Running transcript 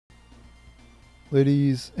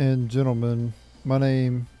Ladies and gentlemen, my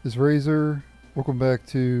name is Razor. Welcome back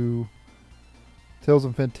to Tales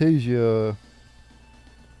of Phantasia.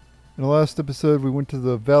 In the last episode, we went to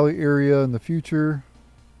the valley area in the future,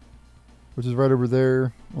 which is right over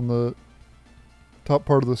there on the top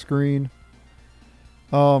part of the screen.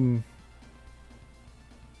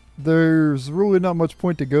 There's really not much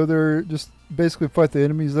point to go there. Just basically fight the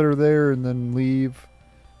enemies that are there and then leave,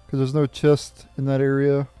 because there's no chest in that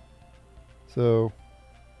area. So,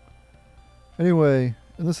 anyway,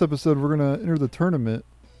 in this episode, we're going to enter the tournament.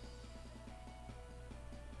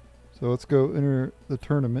 So let's go enter the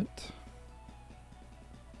tournament.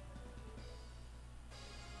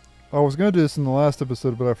 I was going to do this in the last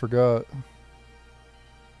episode, but I forgot.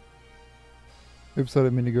 Oops, I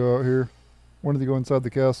didn't mean to go out here. Wanted to go inside the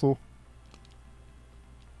castle.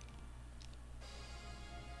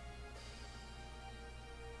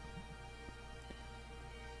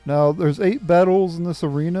 Now, there's 8 battles in this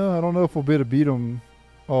arena. I don't know if we'll be able to beat them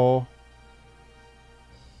all.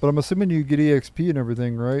 But I'm assuming you get EXP and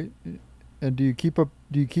everything, right? And do you keep your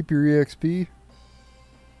EXP?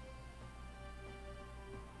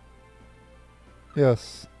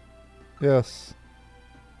 Yes. Yes.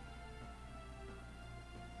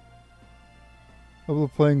 Level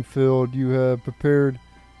the playing field. We have prepared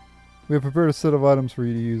a set of items for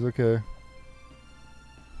you to use. Okay.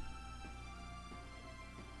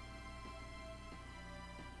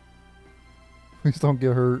 Please don't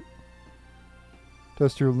get hurt.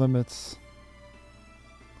 Test your limits.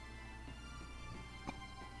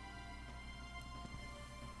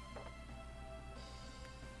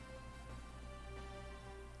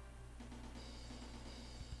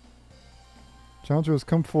 Challenger has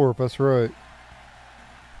come forth, that's right.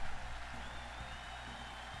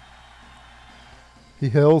 He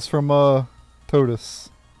hails from Totus.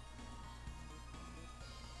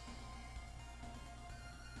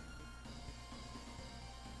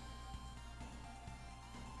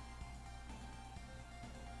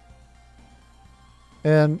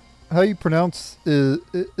 And how you pronounce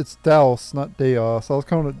it's Daos, not Daos. I was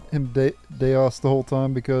calling him Daos the whole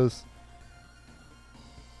time because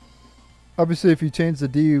obviously if you change the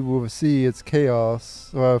D with a C, it's Chaos.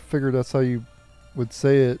 So I figured that's how you would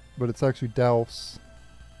say it, but it's actually Daos.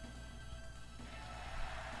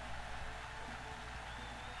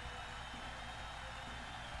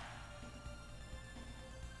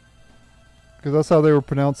 Because that's how they were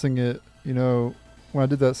pronouncing it, you know, when I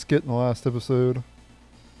did that skit in the last episode.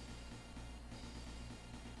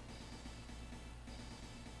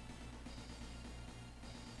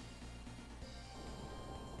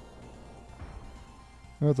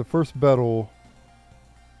 Alright, the first battle.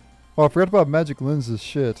 Oh, I forgot about magic lenses.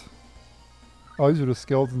 Shit. Oh, these are the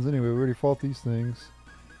skeletons anyway. We already fought these things.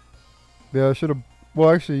 Yeah, I should have...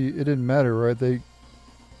 Well, actually, it didn't matter, right? You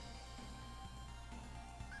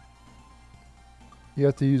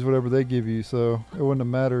have to use whatever they give you, so it wouldn't have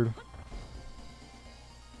mattered.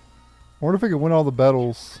 I wonder if I can win all the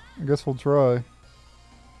battles. I guess we'll try.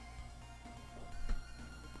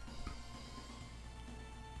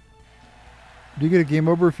 Do you get a game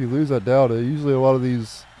over if you lose? I doubt it. Usually a lot of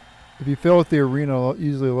these... If you fail at the arena,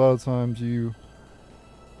 usually a lot of times you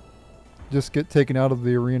just get taken out of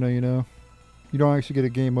the arena, you know? You don't actually get a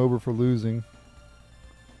game over for losing.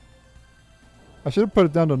 I should have put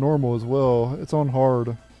it down to normal as well. It's on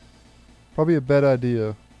hard. Probably a bad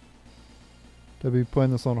idea to be playing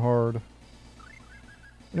this on hard.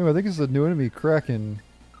 Anyway, I think it's a new enemy, Kraken.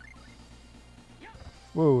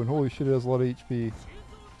 Whoa, and holy shit, it has a lot of HP.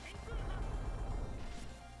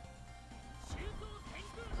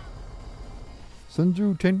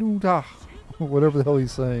 Senju Tendu Ta. Whatever the hell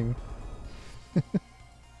he's saying. At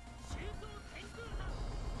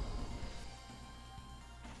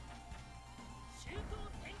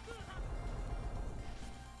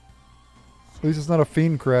least it's not a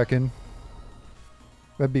fiend Kraken.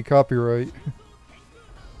 That'd be copyright.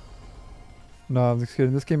 No, I'm just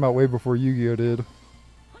kidding. This came out way before Yugioh did.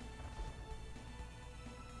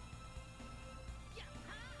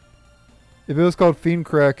 If it was called Fiend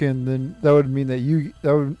Kraken, then that would mean that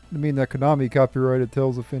Konami copyrighted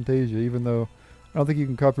Tales of Phantasia, even though I don't think you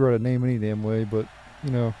can copyright a name any damn way, but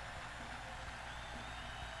you know.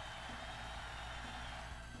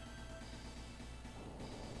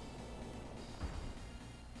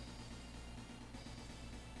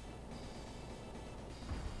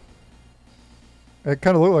 It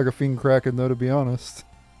kind of looked like a Fiend Kraken though, to be honest.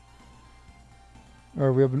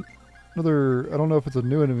 Alright, we have another, I don't know if it's a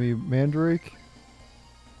new enemy, Mandrake.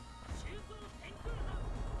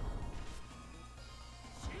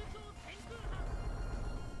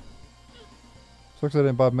 Sucks I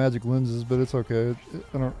didn't buy magic lenses, but it's okay.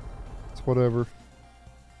 I don't. It's whatever.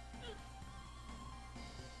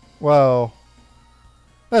 Wow.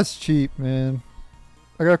 That's cheap, man.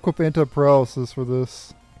 I gotta equip anti-paralysis for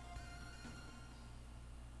this.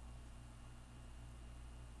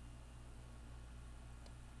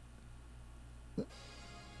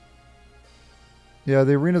 Yeah,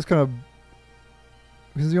 the arena's kind of...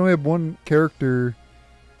 Because you only have one character.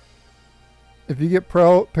 If you get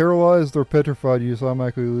paralyzed or petrified, you just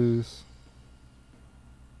automatically lose.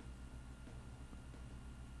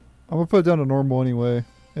 I'm gonna put it down to normal anyway.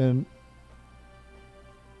 And...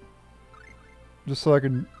 just so I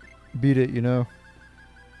can beat it, you know?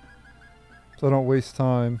 So I don't waste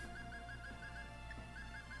time.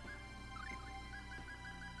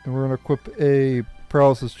 And we're gonna equip a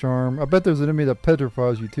paralysis charm. I bet there's an enemy that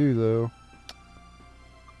petrifies you too, though.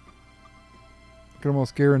 I can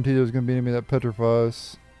almost guarantee there's gonna be an enemy that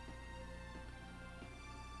petrifies.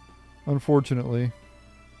 Unfortunately.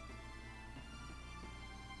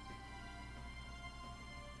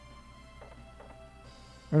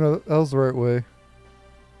 I know that was the right way.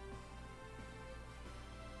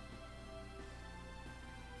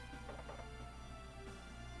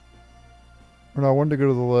 Or no, I wanted to go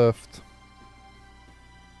to the left.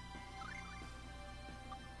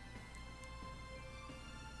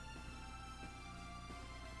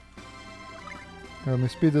 Okay, let me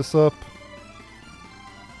speed this up.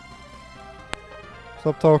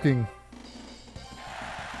 Stop talking.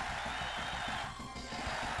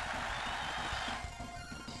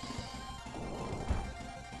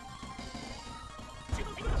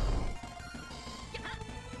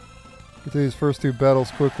 Get through these first two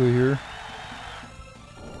battles quickly here.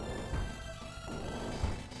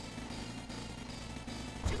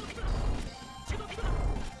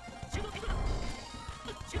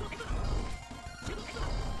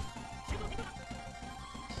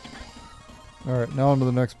 Alright, now on to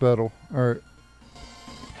the next battle. Alright.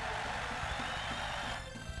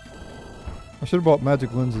 I should have bought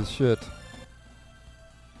magic lenses, shit.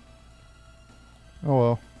 Oh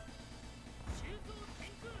well.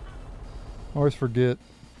 I always forget.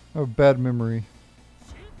 I have a bad memory.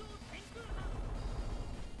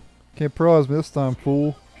 Can't paralyze me this time,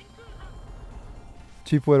 fool.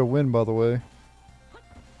 Cheap way to win, by the way.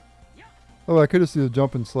 Oh, I could just do the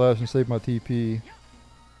jump and slash and save my TP.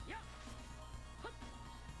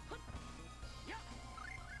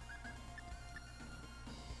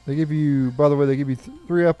 They give you, by the way, they give you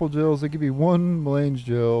 3 apple gels. They give you 1 Melange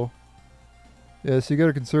gel. Yeah, so you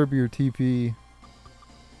gotta conserve your TP.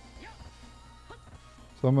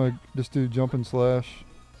 So I'm gonna just do jump and slash.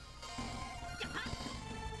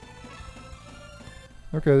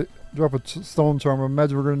 Okay, drop a stone charm. I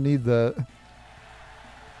imagine we're gonna need that. I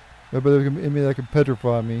bet there's gonna be an enemy that can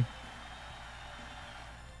petrify me.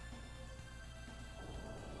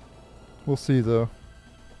 We'll see though.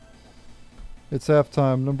 It's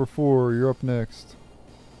halftime. Number 4, you're up next.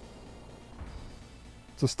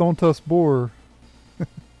 It's a stone tusk boar.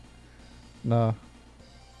 Nah.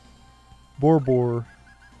 Boar.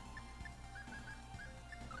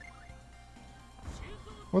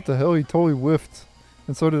 What the hell? He totally whiffed.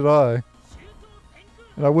 And so did I.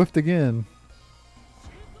 And I whiffed again.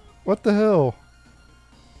 What the hell?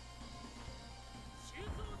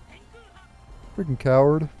 Freaking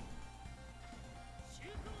coward.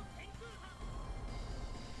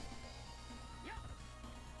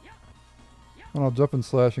 And I'll jump and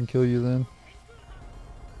slash and kill you then.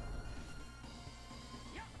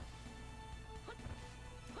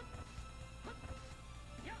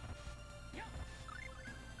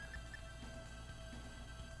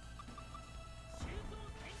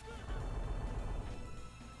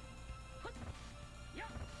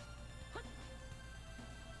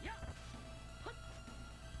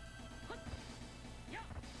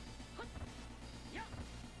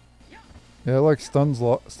 Yeah, I like stun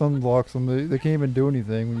blocks them. They can't even do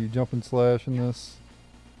anything when you jump and slash in this.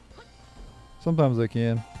 Sometimes they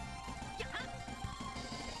can.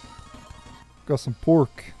 Got some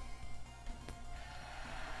pork.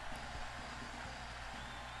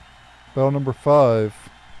 Battle number 5.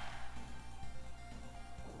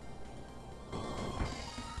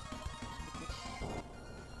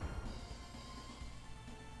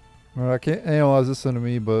 Alright, I can't analyze this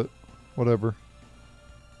enemy, but whatever.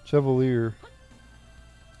 Chevalier.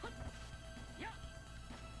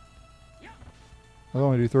 I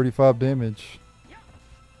only do 35 damage.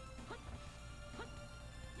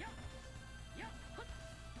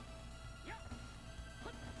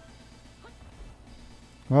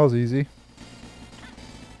 That was easy.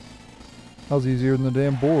 That was easier than the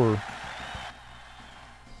damn boar.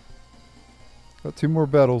 Got 2 more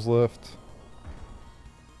battles left.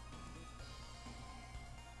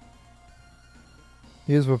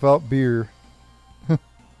 He is without beer.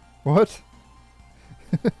 What?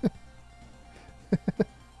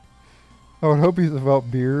 I would hope he's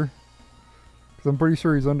without beer. Because I'm pretty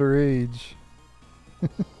sure he's underage.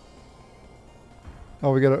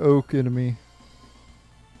 Oh, we got an oak enemy.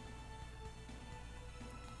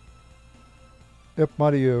 Yep,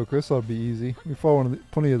 mighty oak. This ought to be easy. We fought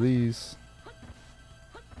plenty of these.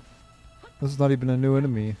 This is not even a new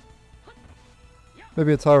enemy.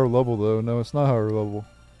 Maybe it's higher level though. No, it's not higher level.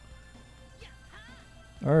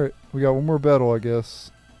 Alright, we got one more battle, I guess.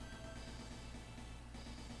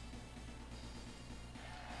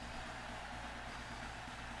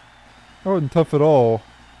 That wasn't tough at all.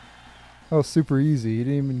 That was super easy. He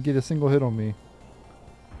didn't even get a single hit on me.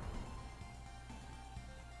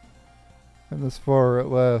 And this far at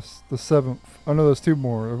last. The 7th. Oh no, there's 2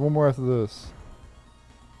 more. There's 1 more after this.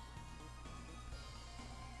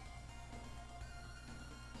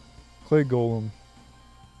 Clay Golem.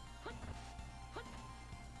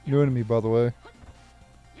 New enemy, by the way.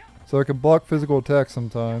 So I can block physical attacks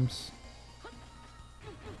sometimes.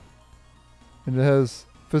 And it has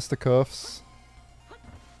fisticuffs.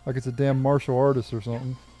 Like it's a damn martial artist or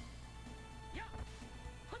something.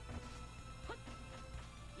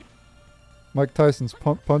 Mike Tyson's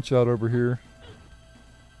punch out over here.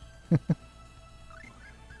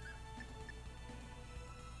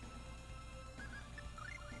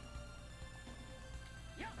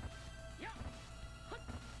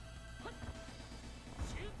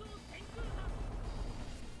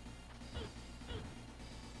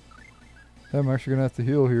 I'm actually gonna have to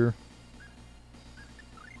heal here.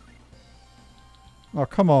 Oh,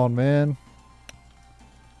 come on, man.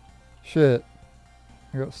 Shit.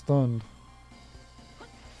 I got stunned.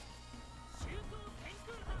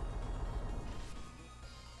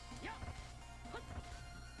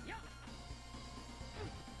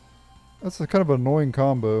 That's a kind of annoying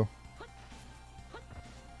combo.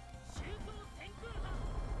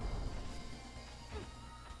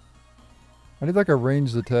 I need like a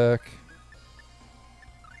ranged attack.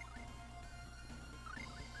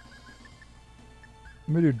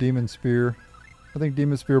 Let me do Demon Spear. I think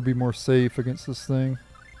Demon Spear will be more safe against this thing.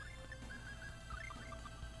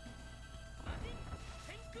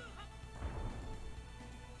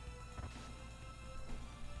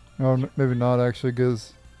 Oh, maybe not actually,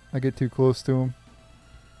 because I get too close to him.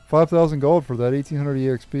 5,000 gold for that, 1,800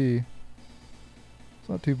 EXP. It's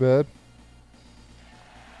not too bad.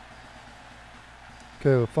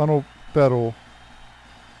 Okay, the final battle.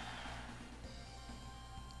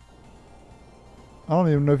 I don't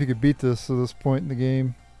even know if you could beat this at this point in the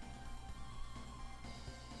game.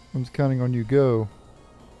 I'm just counting on Yugioh.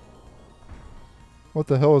 What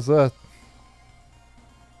the hell is that?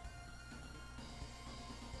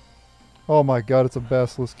 Oh my god, it's a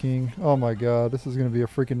Basilisk King. Oh my god, this is going to be a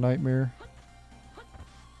freaking nightmare.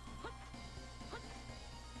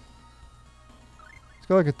 It's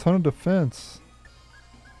got like a ton of defense.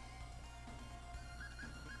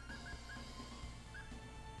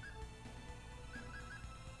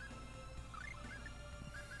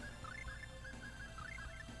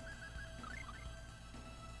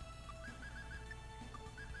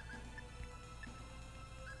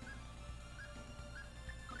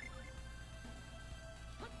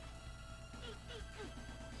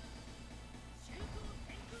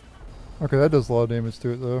 Okay, that does a lot of damage to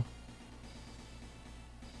it though.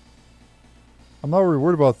 I'm not really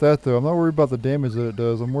worried about that though. I'm not worried about the damage that it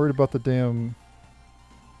does. I'm worried about the damn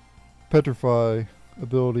petrify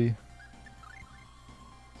ability.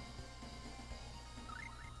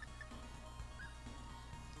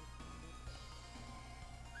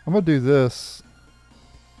 I'm gonna do this.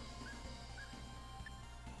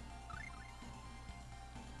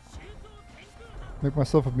 Make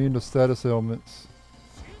myself immune to status ailments.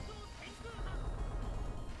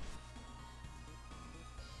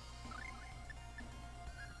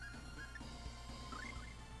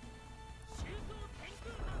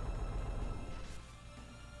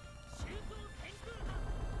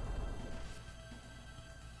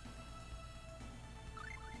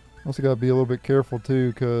 Also gotta be a little bit careful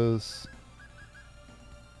too, cause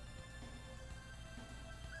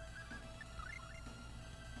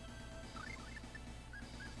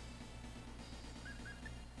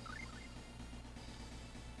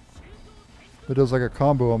if it does like a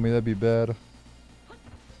combo on me, that'd be bad.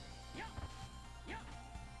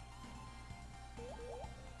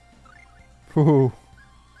 Whew.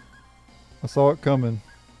 I saw it coming.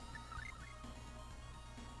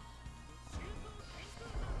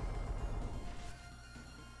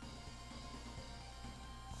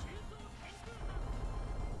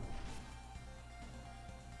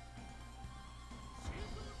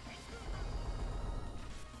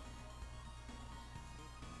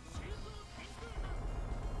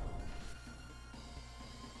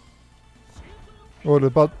 Oh, it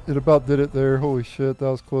about did it there. Holy shit, that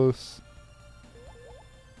was close.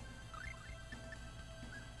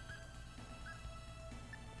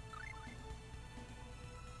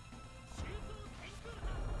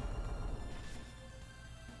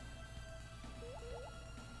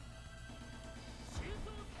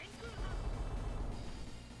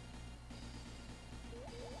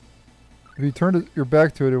 If you turn your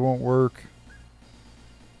back to it, it won't work.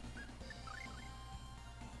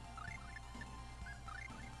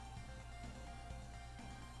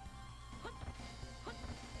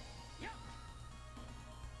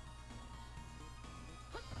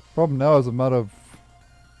 Problem now is I'm out of...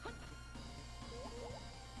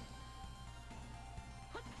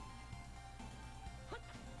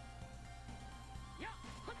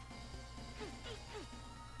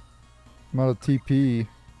 I'm out of TP.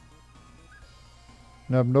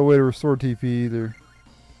 And I have no way to restore TP either.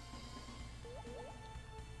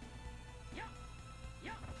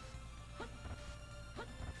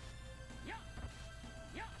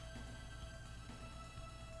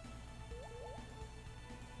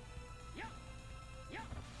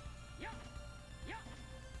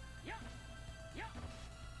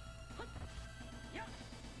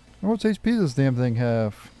 How much HP does this damn thing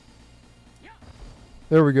have?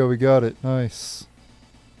 There we go, we got it. Nice.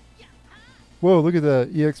 Whoa, look at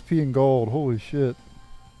that. EXP and gold. Holy shit.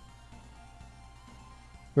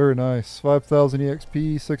 Very nice. 5,000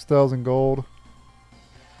 EXP, 6,000 gold.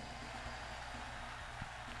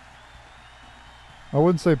 I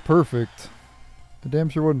wouldn't say perfect. I damn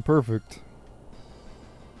sure wasn't perfect.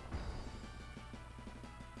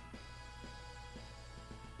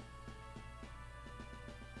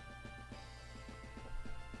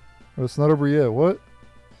 But it's not over yet. What?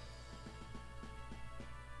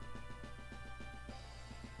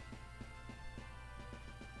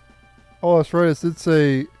 Oh, that's right. It did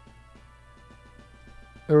say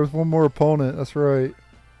there was one more opponent. That's right.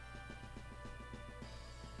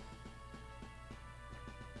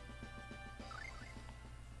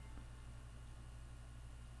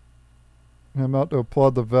 I'm out to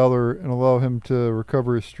applaud the valor and allow him to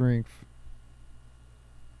recover his strength.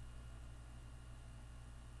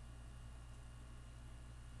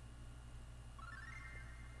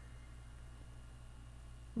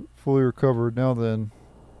 Fully recovered. Now then.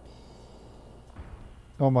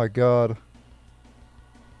 Oh my god.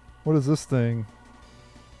 What is this thing?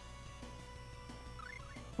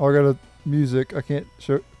 Oh, I got a music. I can't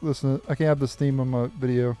listen. I can't have this theme on my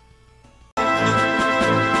video.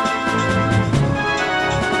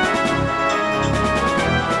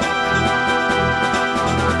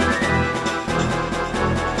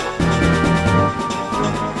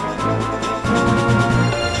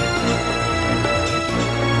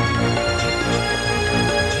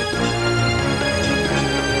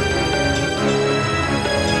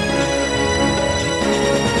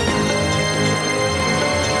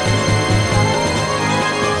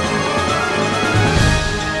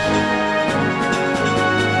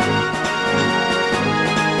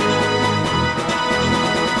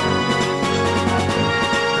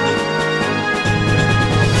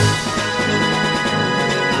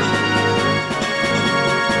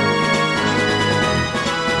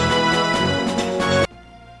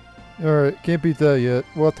 Alright, can't beat that yet.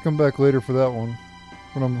 We'll have to come back later for that one.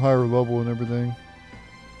 When I'm higher level and everything.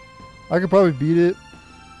 I could probably beat it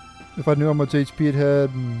if I knew how much HP it had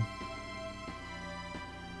and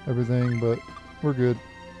everything, but we're good.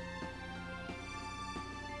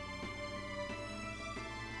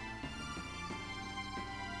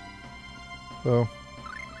 So,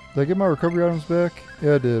 did I get my recovery items back?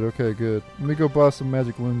 Yeah, I did. Okay, good. Let me go buy some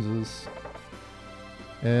magic lenses.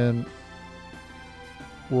 And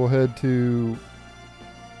we'll head to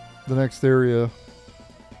the next area.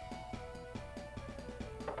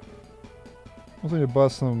 I also need to buy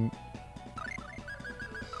some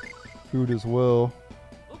food as well.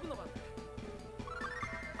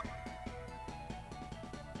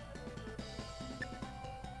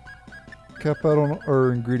 Cap out on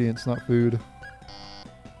our ingredients, not food.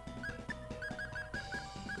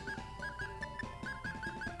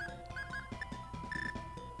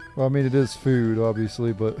 Well, I mean, it is food,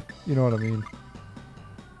 obviously, but you know what I mean.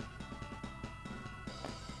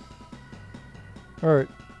 Alright.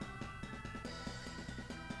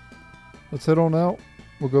 Let's head on out.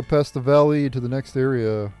 We'll go past the valley to the next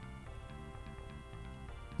area.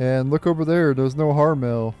 And look over there, there's no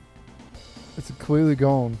Harmel. It's clearly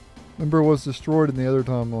gone. Remember, it was destroyed in the other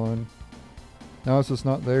timeline. Now it's just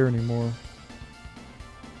not there anymore.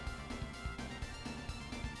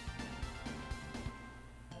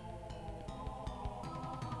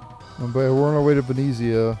 But we're on our way to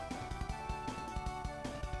Venezia.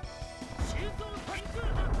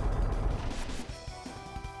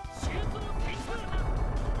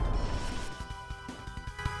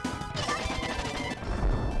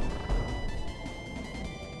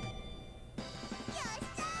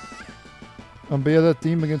 But yeah, that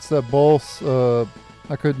theme against that boss,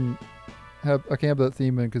 I can't have that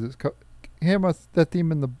theme in because it's can't have that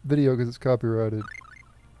theme in the video because it's copyrighted.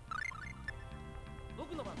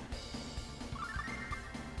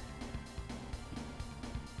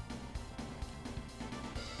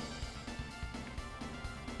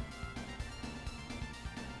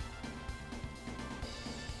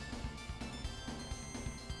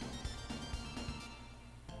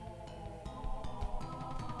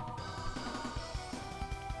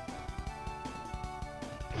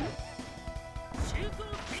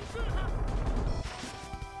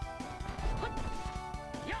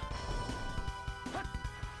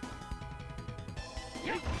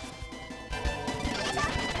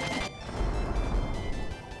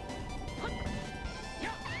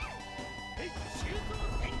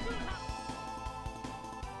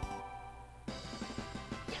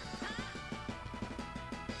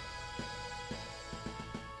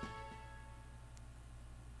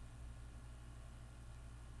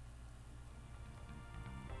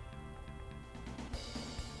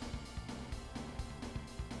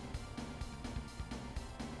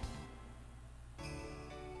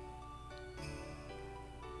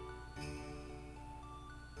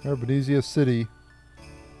 Arbonesia City.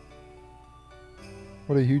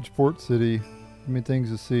 What a huge port city. How many things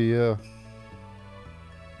to see, yeah.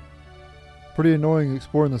 Pretty annoying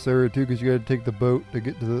exploring this area too because you gotta take the boat to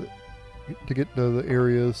get to the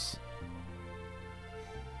areas.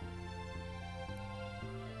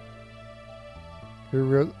 Here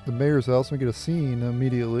we're at the mayor's house and we get a scene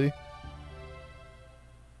immediately.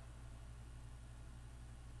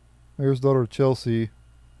 Mayor's daughter Chelsea.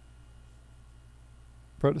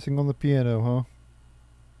 Practicing on the piano, huh?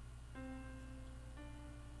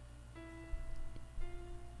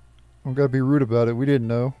 Don't gotta be rude about it. We didn't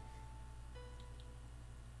know.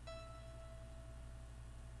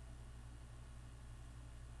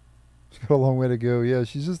 She's got a long way to go. Yeah,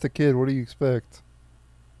 she's just a kid. What do you expect?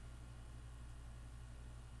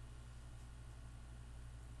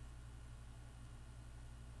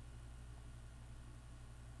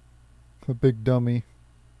 A big dummy.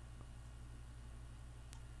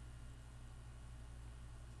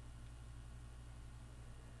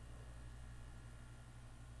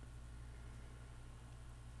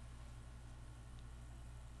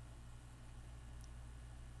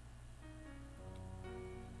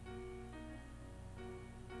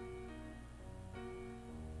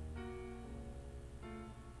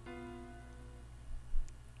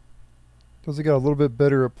 Does he got a little bit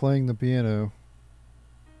better at playing the piano?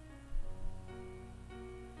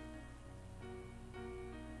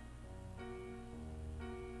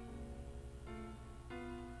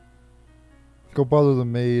 Go bother the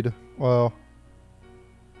maid. Wow.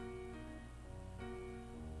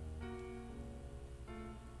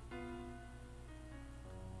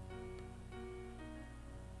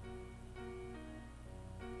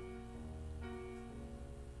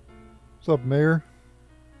 What's up, Mayor?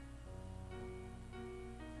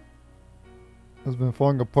 Has been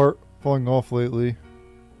falling off lately.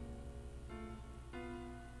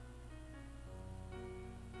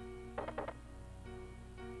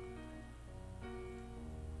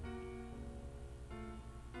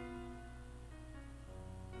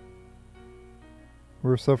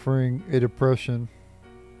 We're suffering a depression.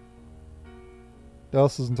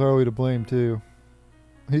 Dallas is entirely to blame too.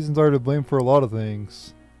 He's entirely to blame for a lot of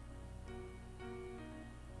things.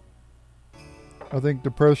 I think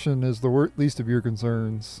depression is the least of your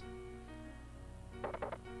concerns.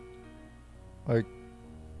 Like,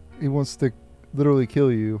 he wants to literally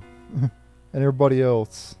kill you and everybody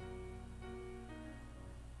else.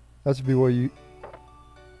 That should be what you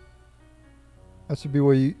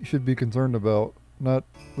should be concerned about, not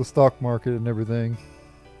the stock market and everything.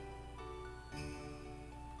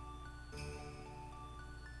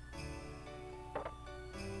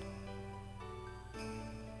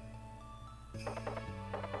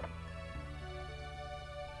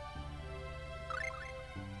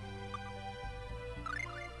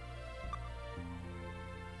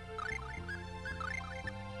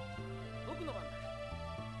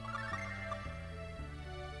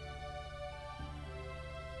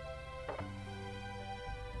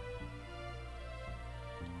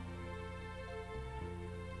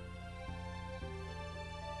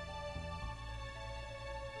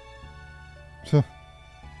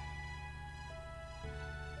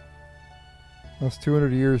 That's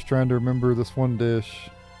 200 years trying to remember this one dish.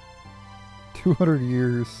 200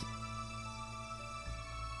 years.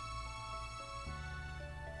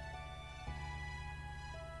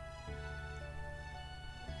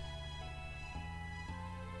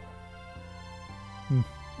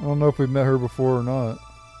 I don't know if we've met her before or not.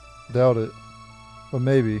 Doubt it. But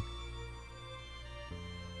maybe.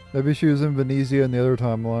 Maybe she was in Venezia in the other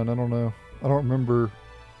timeline. I don't know. I don't remember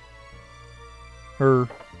her.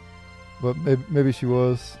 But maybe she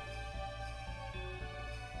was.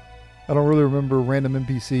 I don't really remember random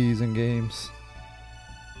NPCs in games.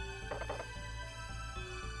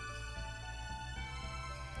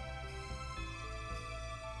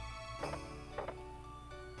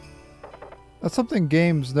 That's something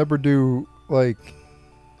games never do, like,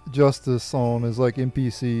 justice on, is like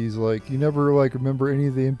NPCs. Like, you never like remember any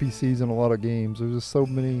of the NPCs in a lot of games. There's just so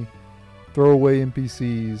many throwaway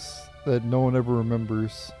NPCs that no one ever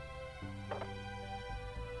remembers.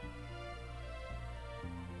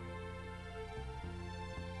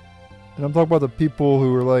 And I'm talking about the people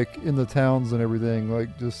who are like in the towns and everything.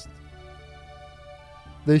 Like, just,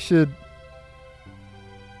 they should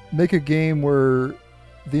make a game where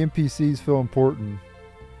the NPCs feel important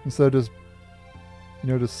instead of just, you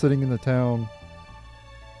know, just sitting in the town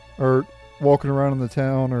or walking around in the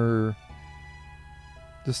town or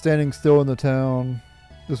just standing still in the town,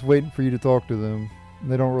 just waiting for you to talk to them.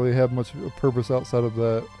 And they don't really have much of a purpose outside of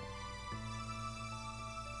that.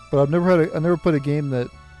 But I never played a game that,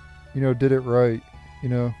 you know, did it right, you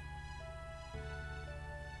know,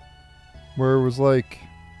 where it was like,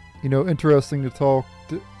 you know, interesting to talk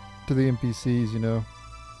to the NPCs, you know.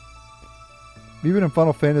 Even in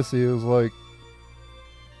Final Fantasy, it was like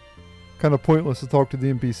kind of pointless to talk to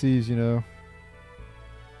the NPCs, you know.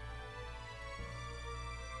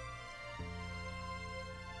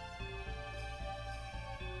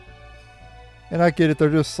 And I get it, they're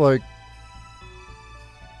just like,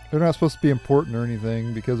 they're not supposed to be important or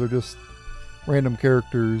anything because they're just random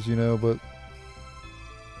characters, you know, but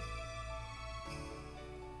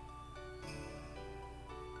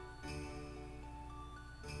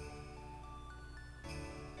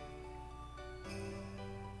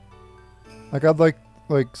like, I'd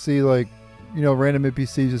like see, like, you know, random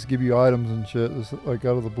NPCs just give you items and shit, just like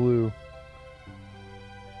out of the blue.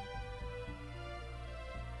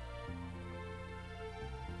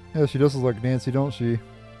 Yeah, she does look like Nancy, don't she?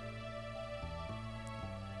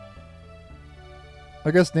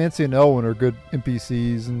 I guess Nancy and Elwyn are good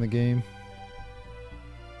NPCs in the game.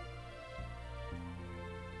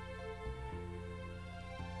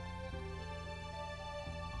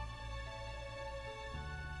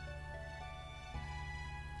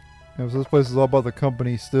 Yeah, so this place is all about the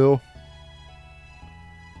company still.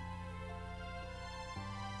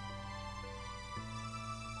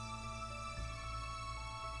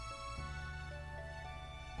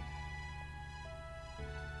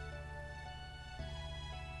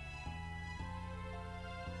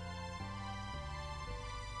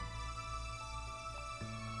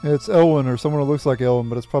 It's Elwyn or someone who looks like Elwyn,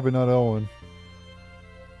 but it's probably not Elwyn.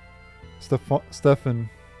 Stefan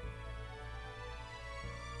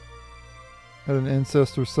had an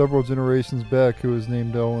ancestor several generations back who was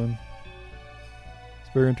named Elwyn.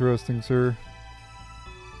 It's very interesting, sir.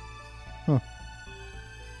 Huh.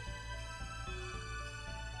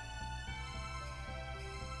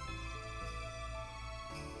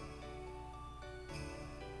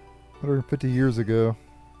 150 years ago.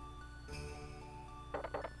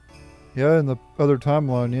 Yeah, in the other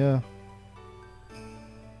timeline, yeah.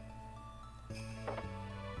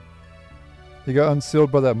 He got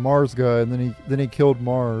unsealed by that Mars guy, and then he killed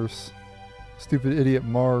Mars. Stupid idiot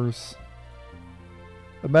Mars.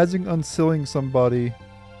 Imagine unsealing somebody,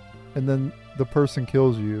 and then the person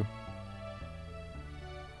kills you.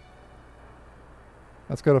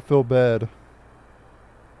 That's gotta feel bad.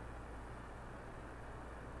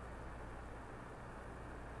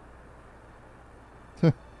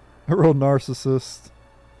 A real narcissist.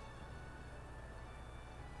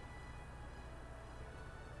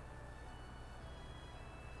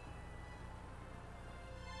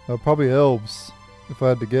 Probably elves, if I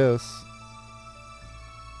had to guess.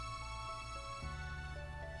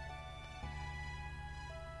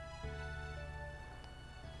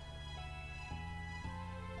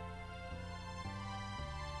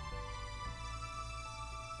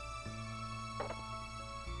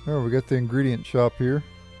 Oh, we got the ingredient shop here.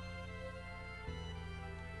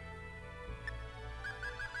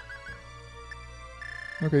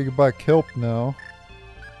 Okay, you can buy kelp now.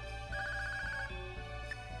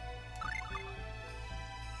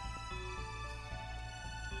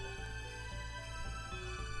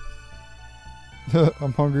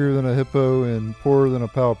 I'm hungrier than a hippo and poorer than a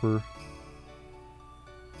pauper.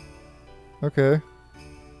 Okay.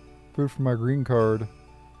 Food for my green card.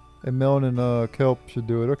 And melon and kelp should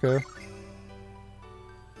do it. Okay.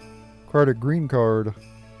 Acquired a green card.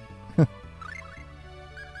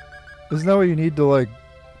 Isn't that what you need to like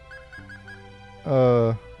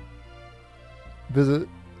uh visit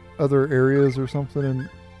other areas or something? And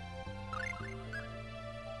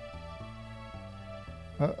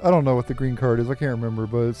I don't know what the green card is. I can't remember,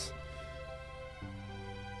 but it's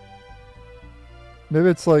maybe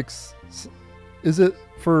it's like is it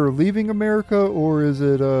for leaving America or is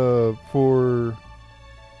it for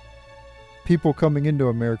people coming into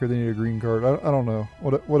America? They need a green card. I don't know.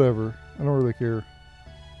 Whatever. I don't really care.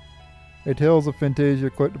 A Tales of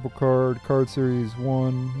Phantasia collectible card series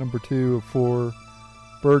 1, number 2 of 4.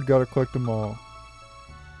 Bird gotta collect them all.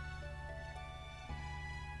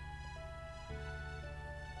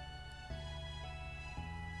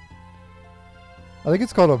 I think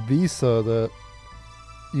it's called a visa that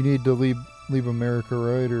you need to leave America,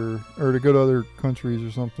 right? Or to go to other countries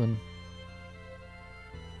or something.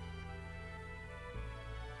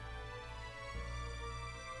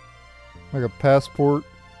 Like a passport.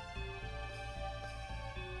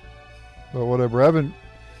 But whatever. I've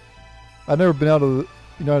never been out of the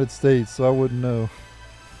United States, so I wouldn't know.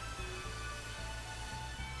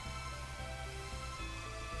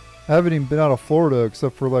 I haven't even been out of Florida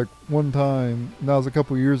except for like one time. And that was a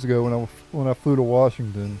couple years ago when I flew to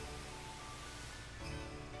Washington.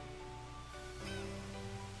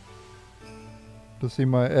 To see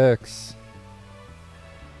my ex.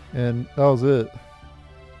 And that was it.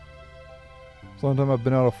 It's the only time I've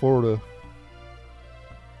been out of Florida.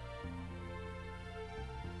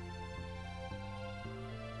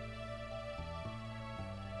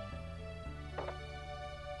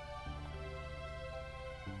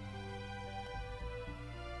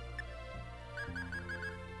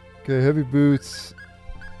 Okay, heavy boots.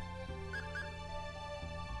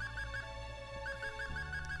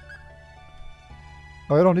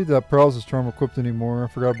 Oh, I don't need that paralysis charm equipped anymore. I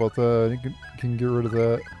forgot about that. You can get rid of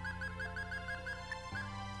that.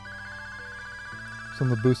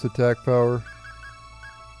 Some of the boost attack power.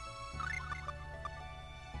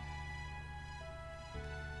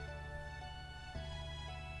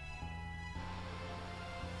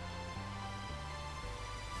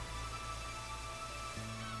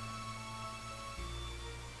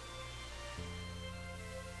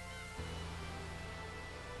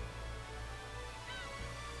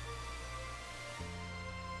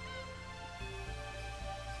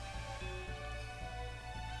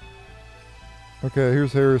 Okay,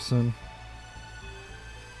 here's Harrison.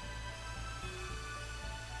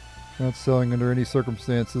 Not selling under any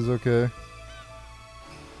circumstances, okay.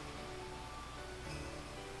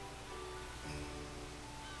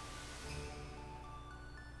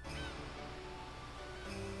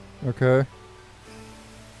 Okay.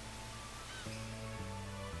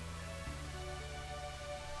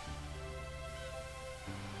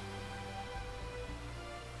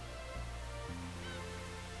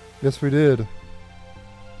 Yes, we did.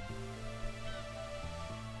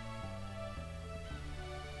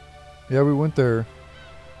 Yeah, we went there.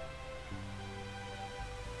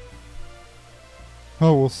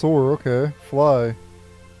 Oh, we'll soar, okay. Fly.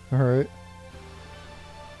 Alright.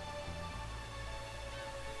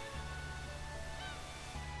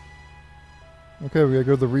 Okay, we gotta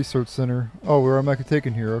go to the research center. Oh, where am I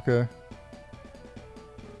taking here? Okay.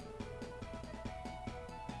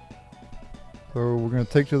 So we're gonna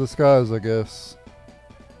take to the skies, I guess.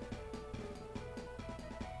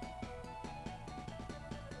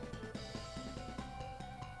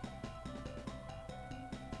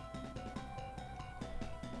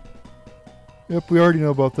 Yep, we already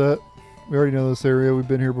know about that. We already know this area. We've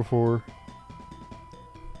been here before.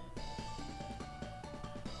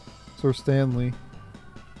 Sir Stanley.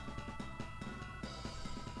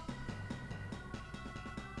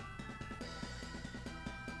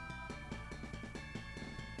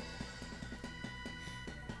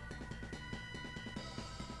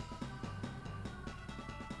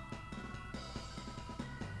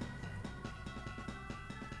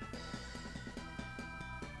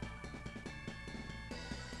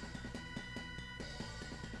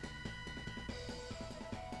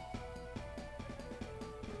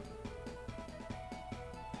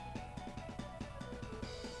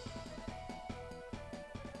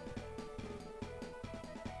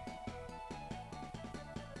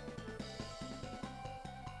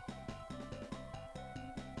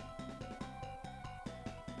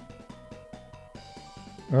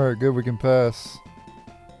 Alright, good, we can pass.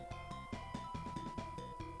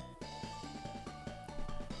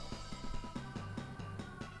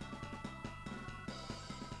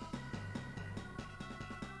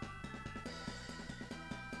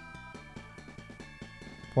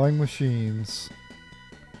 Flying machines.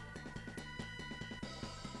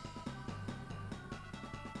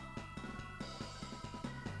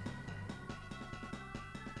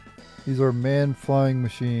 These are man-flying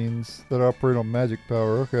machines that operate on magic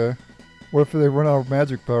power. Okay. What if they run out of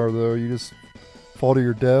magic power, though? You just fall to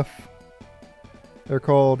your death? They're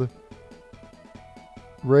called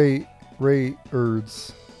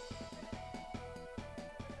Ray-Erds.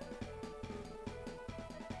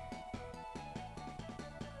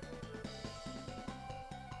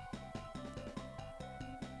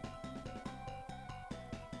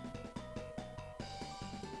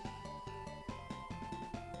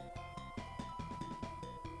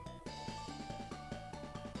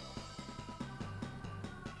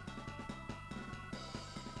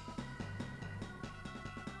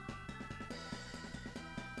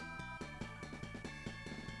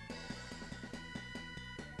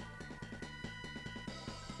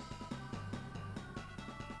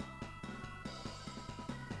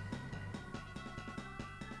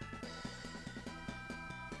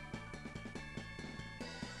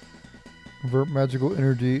 Convert magical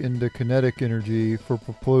energy into kinetic energy for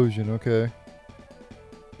propulsion. Okay.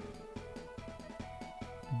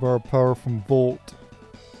 Borrow power from Volt,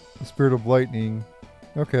 the spirit of lightning.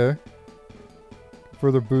 Okay.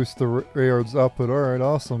 Further boost the Rayard's output. Alright,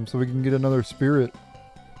 awesome. So we can get another spirit.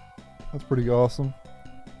 That's pretty awesome.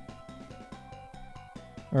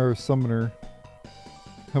 Or summoner.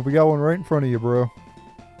 Have we got one right in front of you, bro?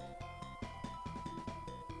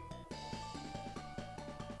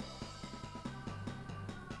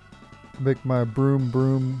 Make my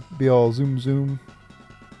broom be all zoom.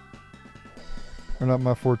 Or not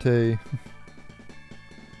my forte.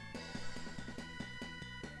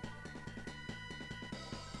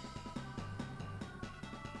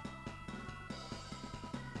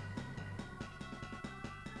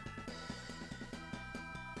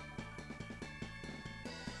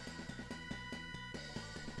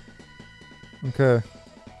 Okay.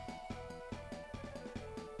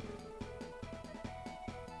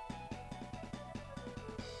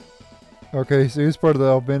 Okay, so he's part of the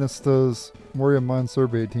Albanista's Moria Mine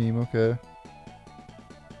Survey team, okay.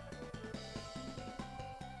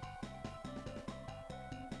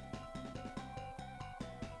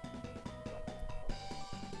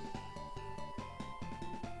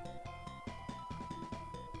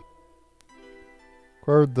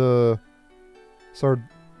 Acquired the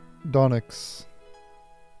Sardonyx.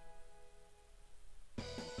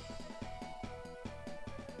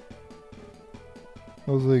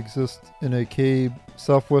 Those exist in a cave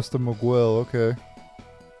southwest of Miguel, okay.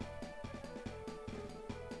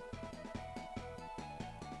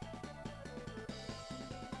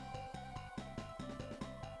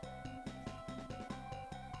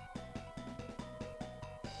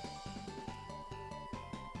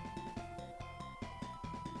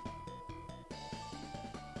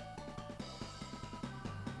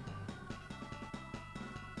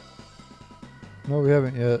 No, we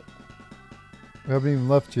haven't yet. We haven't even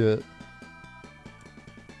left yet.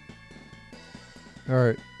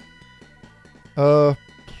 Alright.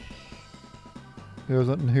 There's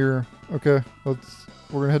nothing here. Okay, we're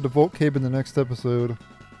gonna head to Volt Cave in the next episode. So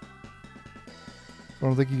I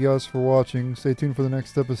want to thank you guys for watching. Stay tuned for the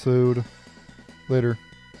next episode. Later.